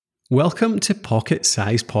Welcome to Pocket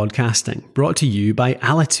Size Podcasting, brought to you by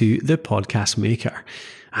Alitu, the podcast maker.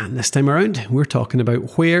 And this time around, we're talking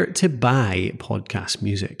about where to buy podcast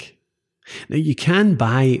music. Now, you can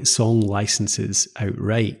buy song licenses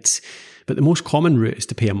outright, but the most common route is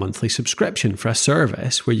to pay a monthly subscription for a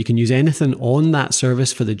service where you can use anything on that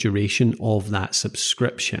service for the duration of that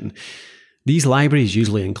subscription. These libraries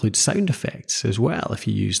usually include sound effects as well, if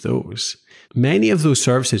you use those. Many of those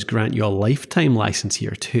services grant you a lifetime license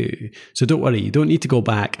here too, so don't worry, you don't need to go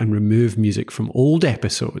back and remove music from old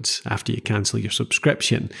episodes after you cancel your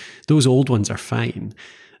subscription. Those old ones are fine.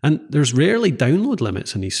 And there's rarely download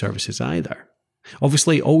limits on these services either.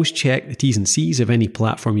 Obviously, always check the T's and C's of any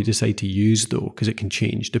platform you decide to use though, because it can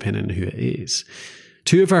change depending on who it is.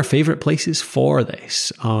 Two of our favourite places for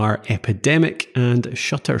this are Epidemic and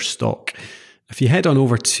Shutterstock. If you head on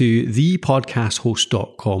over to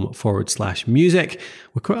thepodcasthost.com/music,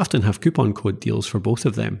 we quite often have coupon code deals for both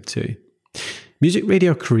of them too. Music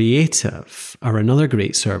Radio Creative are another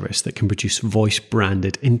great service that can produce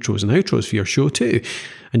voice-branded intros and outros for your show too.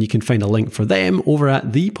 And you can find a link for them over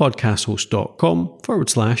at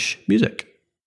thepodcasthost.com/music.